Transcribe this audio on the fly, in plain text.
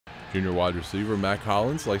Junior wide receiver Mack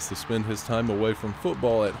Hollins likes to spend his time away from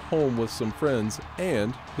football at home with some friends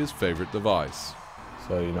and his favorite device.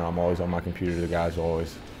 So, I'm always on my computer. The guys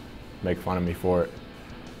always make fun of me for it.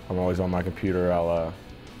 I'm always on my computer. I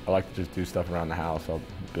like to just do stuff around the house. I'll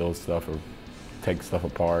build stuff or take stuff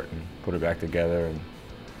apart and put it back together. And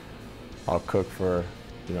I'll cook for,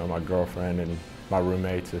 my girlfriend and my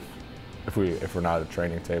roommates if we're not at a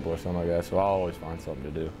training table or something like that. So I'll always find something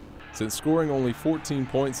to do. Since scoring only 14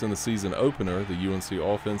 points in the season opener, the UNC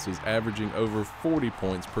offense is averaging over 40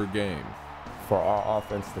 points per game. For our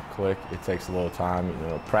offense to click, it takes a little time.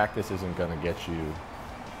 Practice isn't going to get you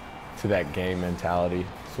to that game mentality.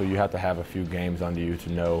 So you have to have a few games under you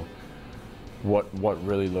to know what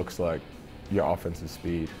really looks like your offensive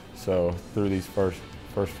speed. So through these first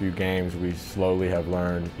few games, we slowly have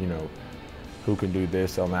learned, who can do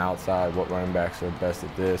this on the outside, what running backs are best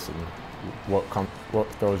at this, and what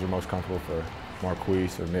throws are most comfortable for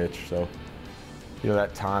Marquise or Mitch. So,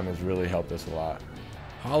 that time has really helped us a lot.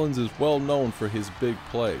 Hollins is well known for his big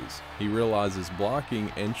plays. He realizes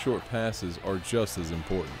blocking and short passes are just as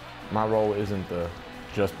important. My role isn't to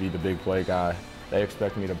just be the big play guy. They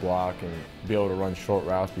expect me to block and be able to run short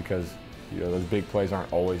routes because, those big plays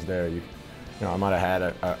aren't always there. I might have had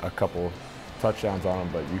a couple touchdowns on them,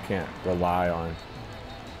 but you can't rely on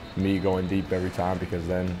me going deep every time because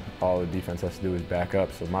then all the defense has to do is back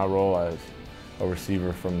up. So my role as a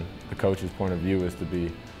receiver from the coach's point of view is to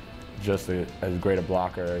be just as great a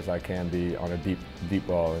blocker as I can be on a deep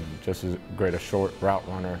ball, and just as great a short route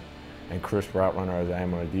runner and crisp route runner as I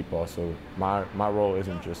am on a deep ball. So my role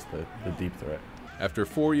isn't just the deep threat. After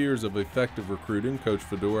 4 years of effective recruiting, Coach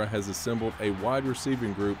Fedora has assembled a wide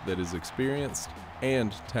receiving group that is experienced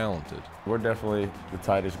and talented. We're definitely the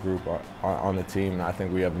tightest group on the team, and I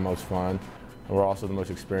think we have the most fun. And we're also the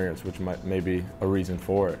most experienced, which may be a reason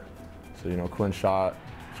for it. So, Quinn Schott,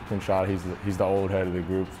 he's the old head of the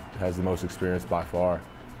group, has the most experience by far.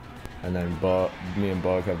 And then me and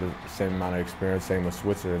Bug have the same amount of experience, same with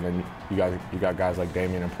Switzer. And then you got guys like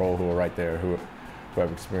Damien and Prohl who are right there who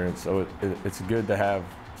have experience. So it's good to have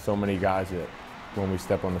so many guys that when we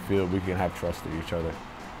step on the field, we can have trust in each other.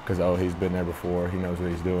 Because, he's been there before, he knows what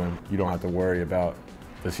he's doing. You don't have to worry about,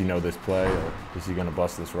 does he know this play, or is he going to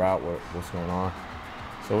bust this route, what's going on.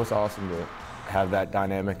 So it's awesome to have that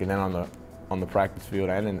dynamic. And then on the practice field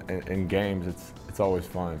and in games, it's always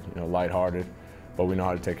fun, lighthearted, but we know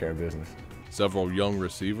how to take care of business. Several young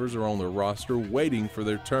receivers are on the roster waiting for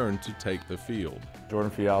their turn to take the field.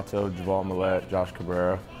 Jordan Fialto, Javal Millette, Josh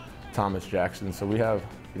Cabrera, Thomas Jackson. So we have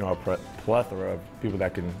a plethora of people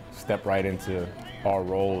that can step right into our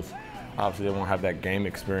roles. Obviously, they won't have that game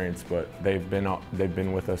experience, but they've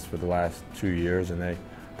been with us for the last 2 years, and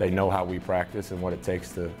they know how we practice and what it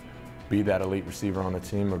takes to be that elite receiver on the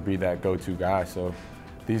team or be that go-to guy. So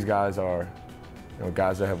these guys are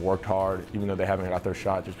guys that have worked hard, even though they haven't got their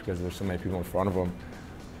shot just because there's so many people in front of them.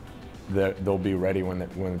 They'll be ready when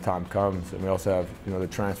the time comes. And we also have the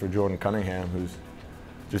transfer Jordan Cunningham, who's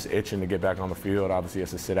just itching to get back on the field. Obviously, he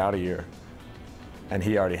has to sit out a year. And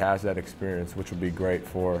he already has that experience, which would be great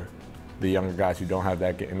for the younger guys who don't have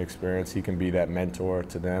that game experience. He can be that mentor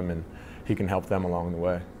to them, and he can help them along the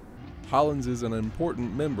way. Hollins is an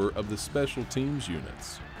important member of the special teams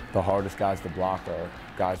units. The hardest guys to block are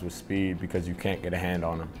guys with speed because you can't get a hand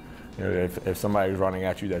on them. If somebody's running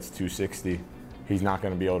at you that's 260, he's not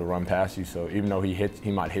going to be able to run past you. So even though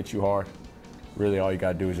he might hit you hard, really all you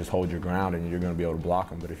got to do is just hold your ground and you're going to be able to block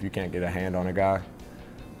him. But if you can't get a hand on a guy,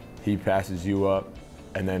 he passes you up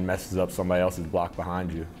and then messes up somebody else's block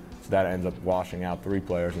behind you. So that ends up washing out 3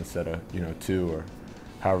 players instead of 2 or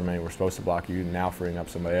however many we're supposed to block you, now freeing up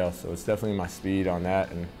somebody else. So it's definitely my speed on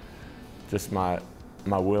that and just my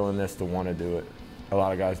willingness to want to do it. A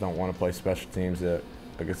lot of guys don't want to play special teams. I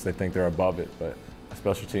guess they think they're above it, but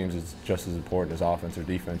special teams is just as important as offense or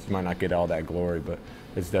defense. You might not get all that glory, but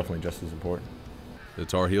it's definitely just as important. The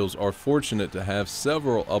Tar Heels are fortunate to have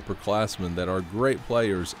several upperclassmen that are great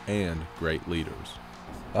players and great leaders.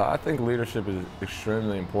 I think leadership is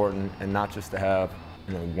extremely important, and not just to have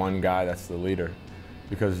one guy that's the leader,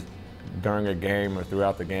 because during a game or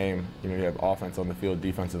throughout the game, you have offense on the field,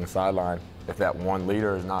 defense on the sideline. If that one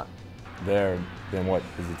leader is not there, then what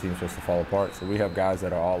is the team supposed to fall apart? So we have guys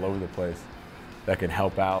that are all over the place that can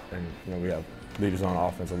help out, and we have leaders on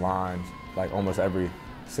offensive lines. Like almost every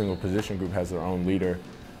single position group has their own leader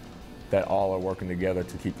that all are working together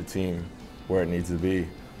to keep the team where it needs to be.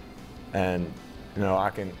 And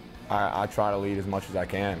I try to lead as much as I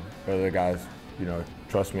can. Whether the guys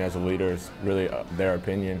trust me as a leader is really their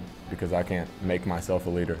opinion, because I can't make myself a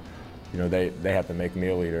leader. They have to make me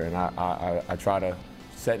a leader, and I try to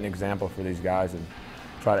set an example for these guys and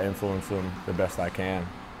try to influence them the best I can,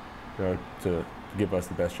 to give us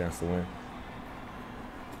the best chance to win.